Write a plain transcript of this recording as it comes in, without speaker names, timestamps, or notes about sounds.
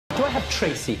have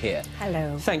Tracy here?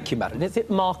 Hello. Thank you, Madam. Is it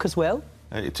Mark as well?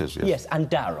 It is, yes. Yes, and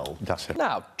Daryl. That's it.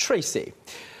 Now, Tracy,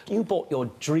 you bought your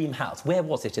dream house. Where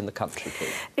was it in the country,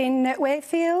 please? In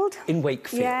Wakefield. In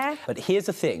Wakefield. Yeah. But here's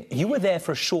the thing. You were there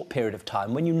for a short period of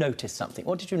time when you noticed something.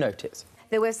 What did you notice?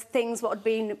 There was things what had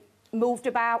been moved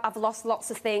about. I've lost lots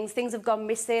of things. Things have gone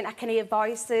missing. I can hear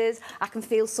voices. I can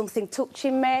feel something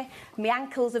touching me. My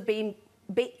ankles have been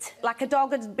bit, like a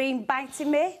dog had been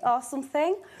biting me or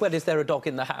something. Well, is there a dog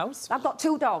in the house? I've got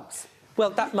 2 dogs. Well,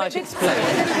 that might explain.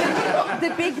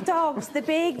 The big dogs, the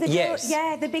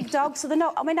big dogs. So they're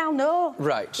not. I mean, I'll know.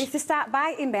 Right. If they start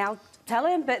biting me, I'll tell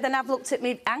him. But then I've looked at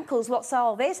my ankles. What's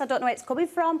all this? I don't know where it's coming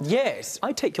from. Yes,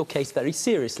 I take your case very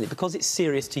seriously because it's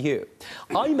serious to you.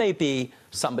 I may be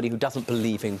somebody who doesn't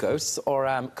believe in ghosts or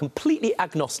am completely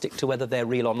agnostic to whether they're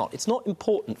real or not. It's not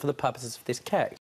important for the purposes of this case.